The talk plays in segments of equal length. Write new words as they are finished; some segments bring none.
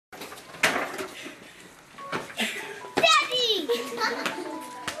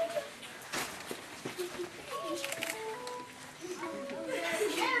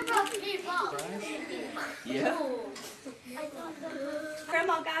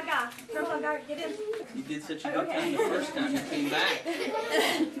Get in. You did such a good time the first time you came back.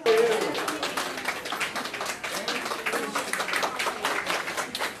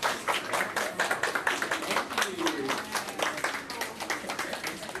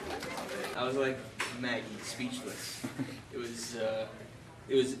 I was like Maggie, speechless. It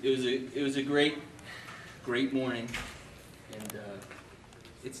was a great morning, and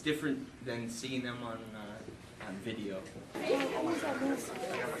it's different than seeing them on video.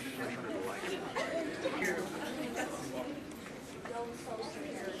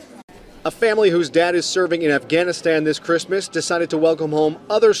 A family whose dad is serving in Afghanistan this Christmas decided to welcome home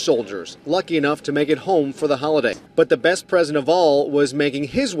other soldiers, lucky enough to make it home for the holiday. But the best present of all was making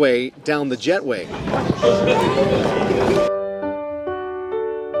his way down the jetway.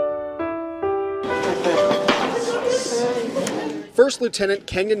 First Lieutenant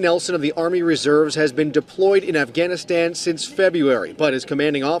Kenyon Nelson of the Army Reserves has been deployed in Afghanistan since February, but his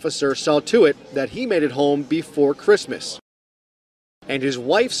commanding officer saw to it that he made it home before Christmas. And his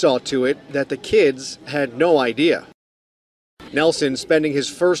wife saw to it that the kids had no idea. Nelson spending his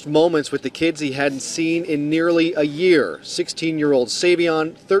first moments with the kids he hadn't seen in nearly a year. 16-year-old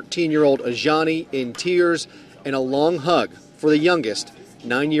Savion, 13-year-old Ajani in tears, and a long hug for the youngest,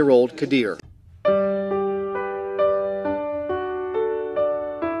 9-year-old Kadir.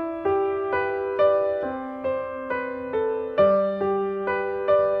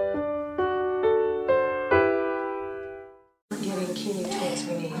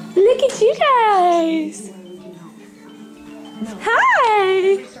 Look at you guys.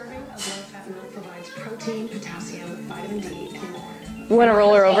 Hi. You want to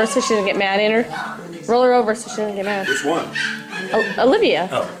roll her over so she doesn't get mad in her? Roll her over so she doesn't get mad. Which one? Oh, Olivia.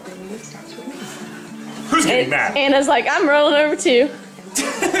 Oh. Who's getting mad? Anna's like, I'm rolling over too.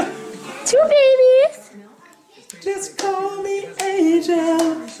 Two babies. Just call me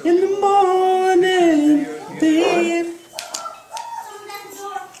Angel in the morning, babe.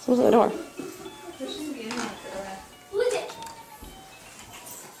 Close the door. Who is it?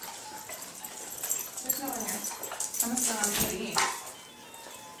 There's no one there. I'm gonna sit on TV.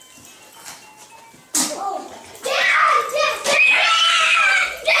 Oh! Dad! Dad! Dad!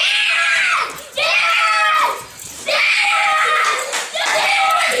 Dad!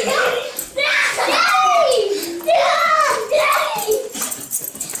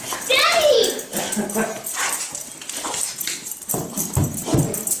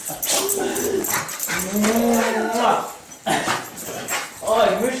 Oh,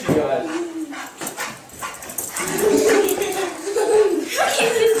 I wish you guys. How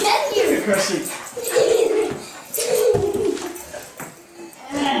did you get here? Crushing.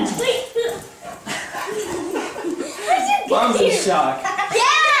 Mom's in shock. Dad!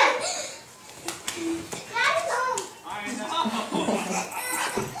 Dad is home. I know.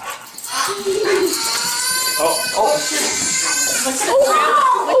 Oh.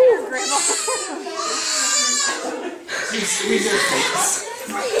 Squeeze her face.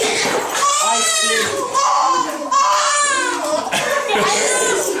 I see. Oh,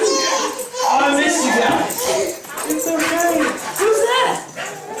 I miss you guys. It's okay. Who's that?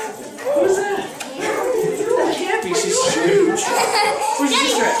 Who's that? That can't be. She's huge. Where's your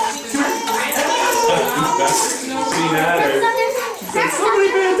sister at? Seen at her. Somebody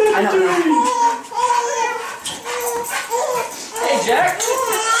pay attention to me. Hey, Jack.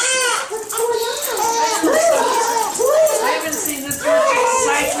 I haven't seen this much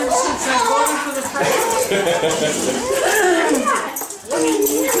excitement since I voted for the president.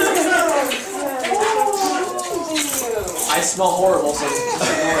 I smell horrible, so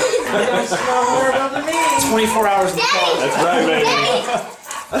I smell horrible to me. 24 hours in the car. That's right, baby.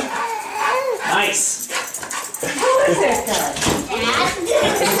 Nice. Who is that guy?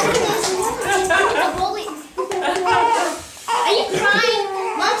 Are you crying?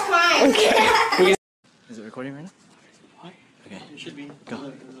 Mom's crying. Is it recording right now? What? Okay. It should be.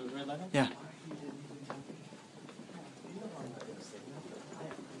 Go. Yeah.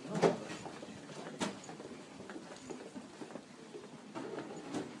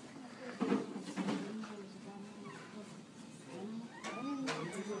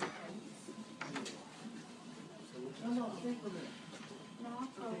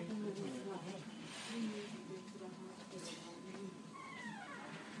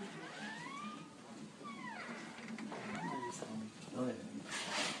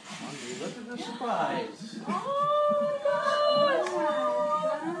 Look at the surprise. Oh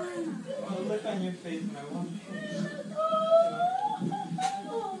Oh, look on your face, my one face.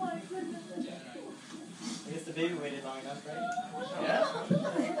 Oh my goodness. I guess the baby waited long enough, right? Yeah?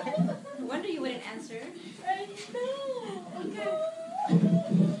 No wonder you wouldn't answer. I know. Okay.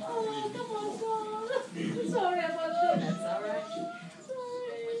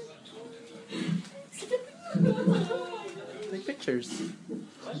 pictures.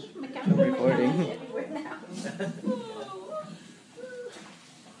 I'm recording.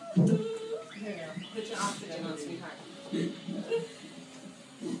 Put your oxygen on, sweetheart.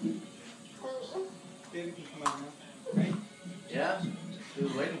 Baby can come out now. Right? Yeah? She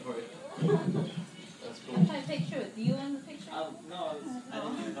was waiting for it. That's cool. I'm trying to take picture with you in the picture. No, I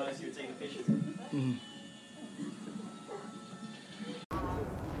didn't even notice you were taking pictures.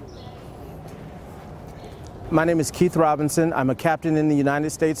 My name is Keith Robinson. I'm a captain in the United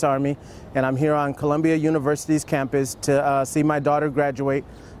States Army, and I'm here on Columbia University's campus to see my daughter graduate.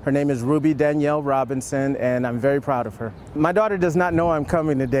 Her name is Ruby Danielle Robinson, and I'm very proud of her. My daughter does not know I'm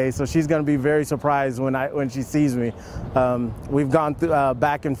coming today, so she's going to be very surprised when she sees me. We've gone through,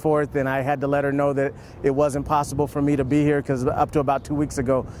 back and forth, and I had to let her know that it wasn't possible for me to be here because up to about 2 weeks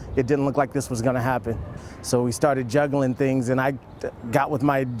ago, it didn't look like this was going to happen. So we started juggling things, and I got with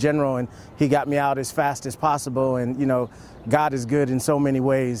my general, and he got me out as fast as possible. And you know, God is good in so many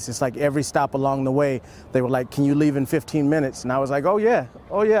ways. It's like every stop along the way, they were like, "Can you leave in 15 minutes?" And I was like, "Oh yeah,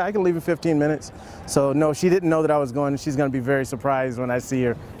 I can leave in 15 minutes." So no, she didn't know that I was going. She's going to be very surprised when I see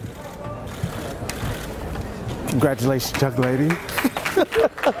her. Congratulations, Chuck lady.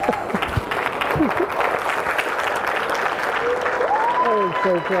 I'm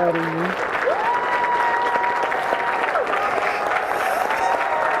so proud of you.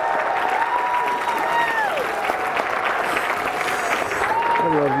 I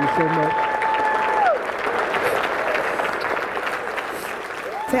love you so much.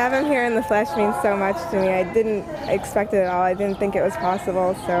 To have him here in the flesh means so much to me. I didn't expect it at all. I didn't think it was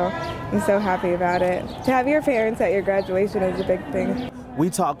possible, so I'm so happy about it. To have your parents at your graduation is a big thing. We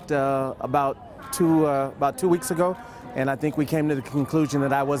talked about 2 weeks ago, and I think we came to the conclusion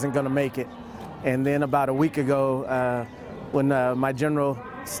that I wasn't going to make it. And then about a week ago, when my general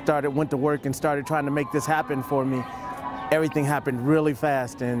went to work and started trying to make this happen for me, everything happened really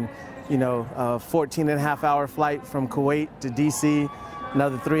fast. And you know, 14.5-hour flight from Kuwait to DC,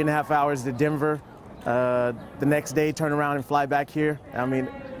 another 3.5 hours to Denver. The next day, turn around and fly back here. I mean,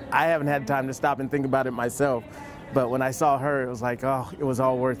 I haven't had time to stop and think about it myself. But when I saw her, it was like, oh, it was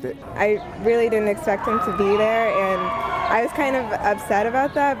all worth it. I really didn't expect him to be there, and I was kind of upset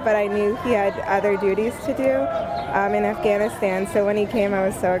about that, but I knew he had other duties to do in Afghanistan. So when he came, I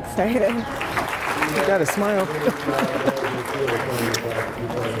was so excited. You got a smile.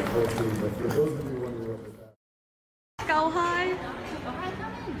 Go high.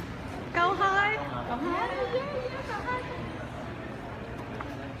 Go high.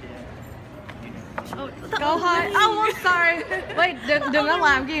 Go high. Oh, I'm sorry. Wait, đừng có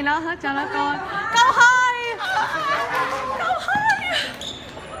làm gì nó hết cho nó coi. Go high. Go high.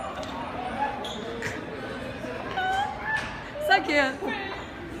 So cute.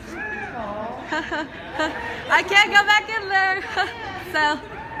 I can't go back in there. So.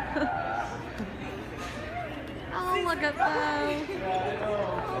 Oh, look at those.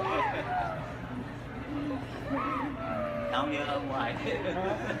 Tell me why.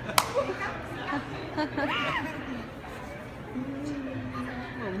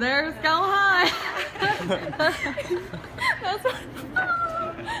 There's Go High. That's what.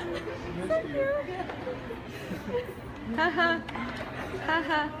 So cute. Haha.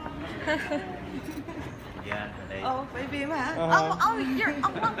 Haha. Yeah. Oh, baby man. Oh, you're. Oh,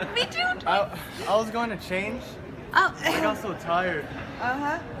 me too. I was going to change. Oh. I got so tired.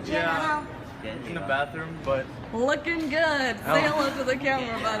 Yeah. In the bathroom, but Looking good. Say hello to the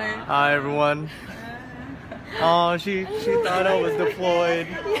camera, buddy. hi everyone. Oh, she thought I was deployed.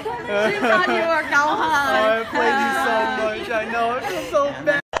 She thought you were Go High. Oh, I played you so much. I know. It feels so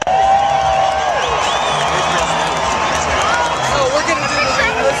bad. So we're gonna do the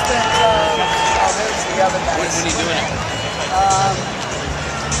enlistment together. When are you doing it?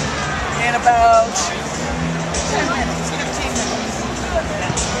 In about 10 minutes, 15 minutes.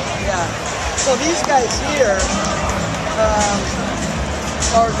 Yeah. So these guys here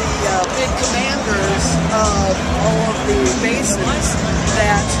are the big commanders of all of the bases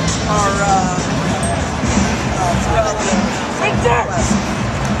that are throughout the West.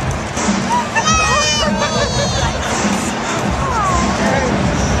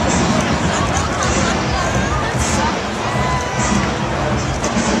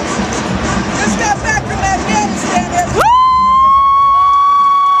 Just got back from Afghanistan.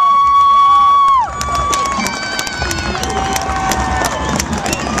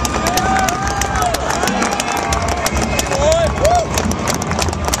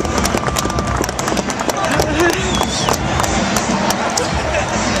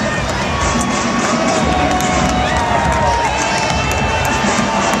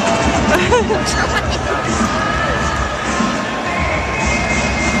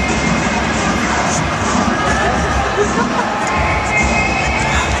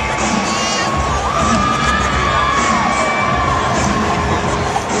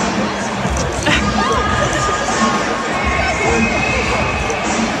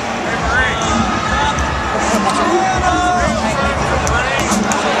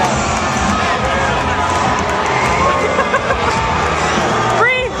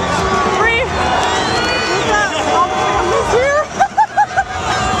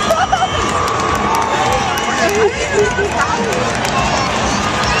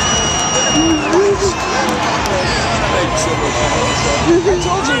 I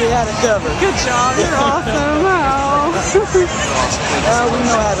told you we had it covered. Good job. You're awesome. Wow. We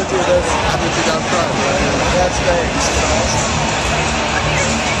know how to do this. That's great.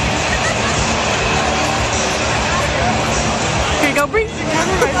 Here you go, Bree.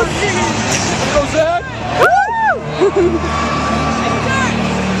 Let's go, Zach. Woo!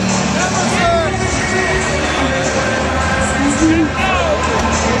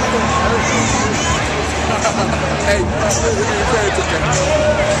 Hey,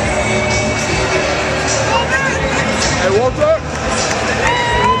 hey, Walter!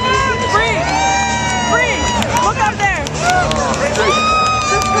 Bree! Bree! Look up there!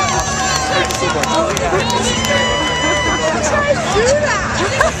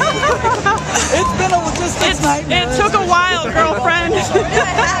 It's been a logistics nightmare. It took a while, girlfriend.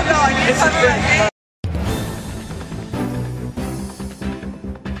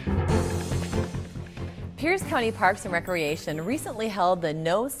 Pierce County Parks and Recreation recently held the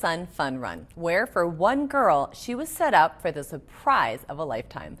No Sun Fun Run, where for one girl, she was set up for the surprise of a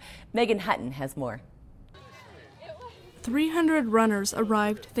lifetime. Megan Hutton has more. 300 runners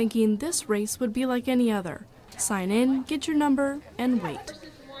arrived thinking this race would be like any other. Sign in, get your number, and wait.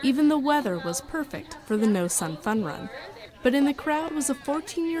 Even the weather was perfect for the No Sun Fun Run. But in the crowd was a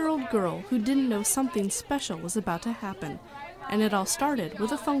 14-year-old girl who didn't know something special was about to happen. And it all started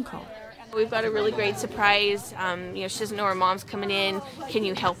with a phone call. We've got a really great surprise. She doesn't know her mom's coming in. Can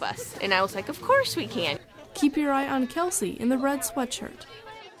you help us? And I was like, of course we can. Keep your eye on Kelsey in the red sweatshirt.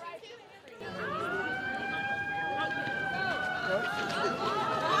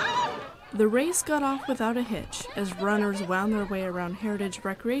 The race got off without a hitch as runners wound their way around Heritage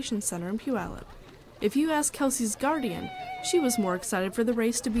Recreation Center in Puyallup. If you ask Kelsey's guardian, she was more excited for the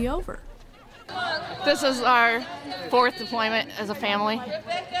race to be over. This is our 4th deployment as a family,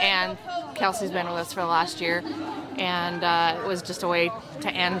 and Kelsey's been with us for the last year, and it was just a way to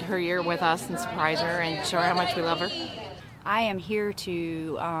end her year with us and surprise her and show her how much we love her. I am here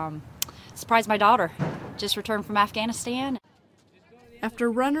to surprise my daughter, just returned from Afghanistan.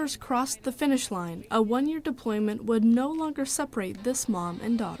 After runners crossed the finish line, a one-year deployment would no longer separate this mom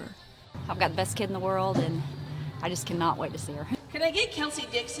and daughter. I've got the best kid in the world, and I just cannot wait to see her. Can I get Kelsey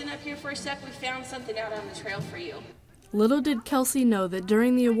Dixon up here for a sec? We found something out on the trail for you. Little did Kelsey know that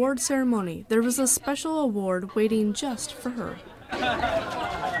during the award ceremony, there was a special award waiting just for her.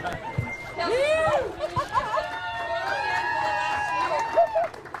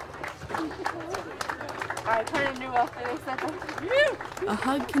 A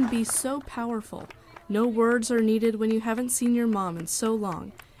hug can be so powerful. No words are needed when you haven't seen your mom in so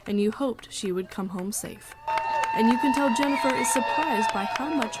long, and you hoped she would come home safe. And you can tell Jennifer is surprised by how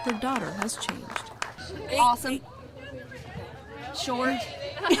much her daughter has changed. Awesome. Short.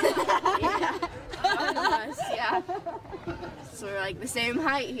 Yeah. So we're like the same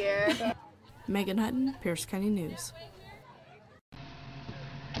height here. Megan Hutton, Pierce County News.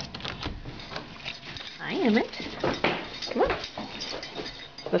 Hi, Emmett. Come on.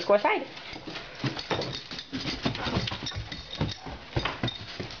 Let's go outside.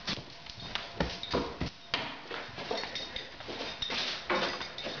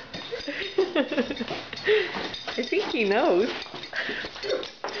 I think he knows.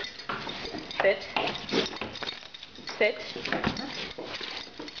 Sit. Sit.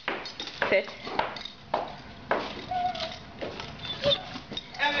 Sit.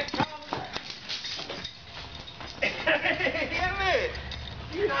 Emmett, come! Emmett!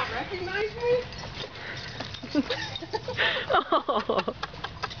 Do you not recognize me? Oh.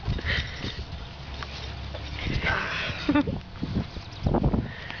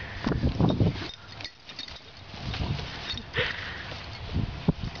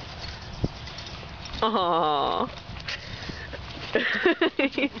 Aww.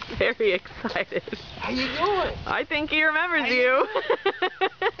 He's very excited. How you doing? I think he remembers you.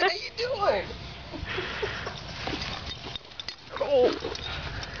 How you doing? Oh.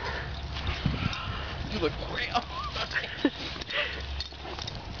 You look great.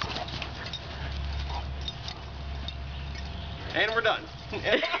 And we're done.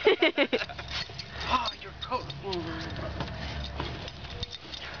 Oh, your coat.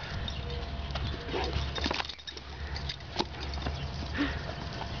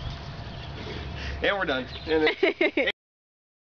 And we're done.